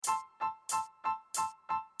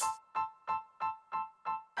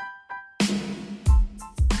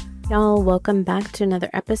y'all, welcome back to another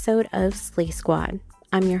episode of Slay Squad.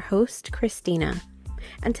 I'm your host, Christina,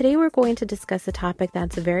 and today we're going to discuss a topic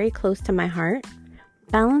that's very close to my heart,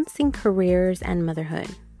 balancing careers and motherhood.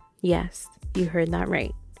 Yes, you heard that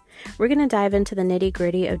right. We're going to dive into the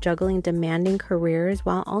nitty-gritty of juggling demanding careers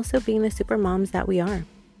while also being the super moms that we are.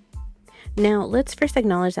 Now, let's first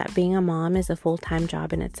acknowledge that being a mom is a full-time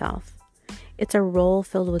job in itself. It's a role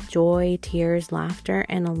filled with joy, tears, laughter,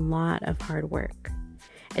 and a lot of hard work.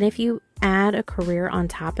 And if you add a career on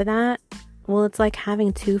top of that, well, it's like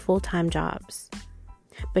having two full-time jobs.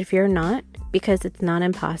 But if you're not, because it's not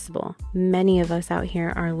impossible, many of us out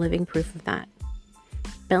here are living proof of that.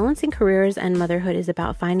 Balancing careers and motherhood is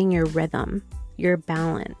about finding your rhythm, your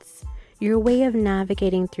balance, your way of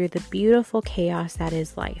navigating through the beautiful chaos that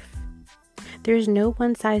is life. There's no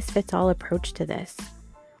one-size-fits-all approach to this.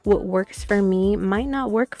 What works for me might not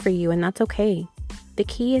work for you, and that's okay. The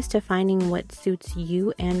key is to finding what suits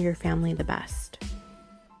you and your family the best.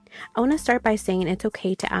 I want to start by saying it's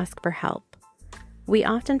okay to ask for help. We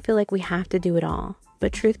often feel like we have to do it all,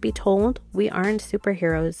 but truth be told, we aren't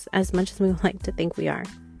superheroes as much as we like to think we are.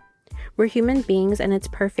 We're human beings, and it's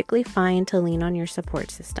perfectly fine to lean on your support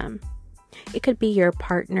system. It could be your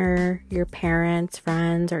partner, your parents,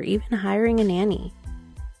 friends, or even hiring a nanny.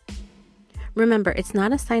 Remember, it's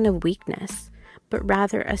not a sign of weakness, but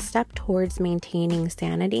rather a step towards maintaining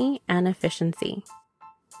sanity and efficiency.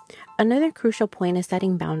 Another crucial point is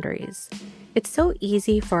setting boundaries. It's so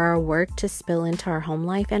easy for our work to spill into our home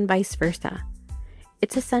life and vice versa.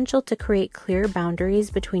 It's essential to create clear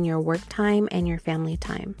boundaries between your work time and your family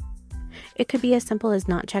time. It could be as simple as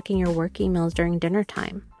not checking your work emails during dinner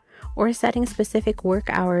time, or setting specific work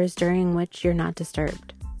hours during which you're not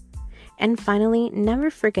disturbed. And finally,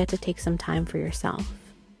 never forget to take some time for yourself.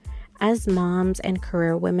 As moms and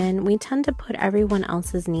career women, we tend to put everyone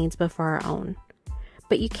else's needs before our own.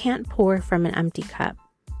 But you can't pour from an empty cup.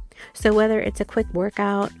 So whether it's a quick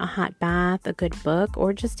workout, a hot bath, a good book,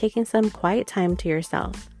 or just taking some quiet time to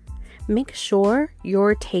yourself, make sure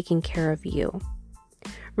you're taking care of you.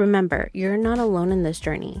 Remember, you're not alone in this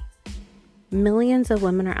journey. Millions of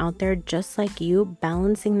women are out there just like you,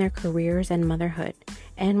 balancing their careers and motherhood,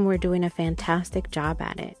 and we're doing a fantastic job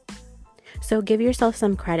at it. So give yourself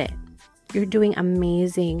some credit. You're doing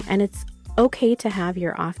amazing, and it's okay to have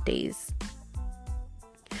your off days.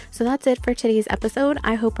 So that's it for today's episode.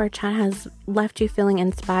 I hope our chat has left you feeling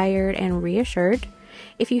inspired and reassured.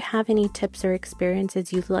 If you have any tips or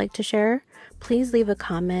experiences you'd like to share, please leave a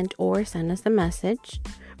comment or send us a message.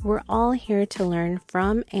 We're all here to learn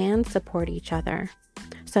from and support each other.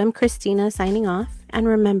 So I'm Christina signing off, and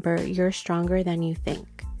remember, you're stronger than you think.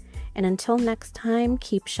 And until next time,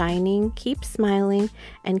 keep shining, keep smiling,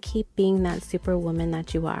 and keep being that superwoman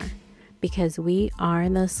that you are, because we are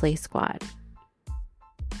the Slay Squad.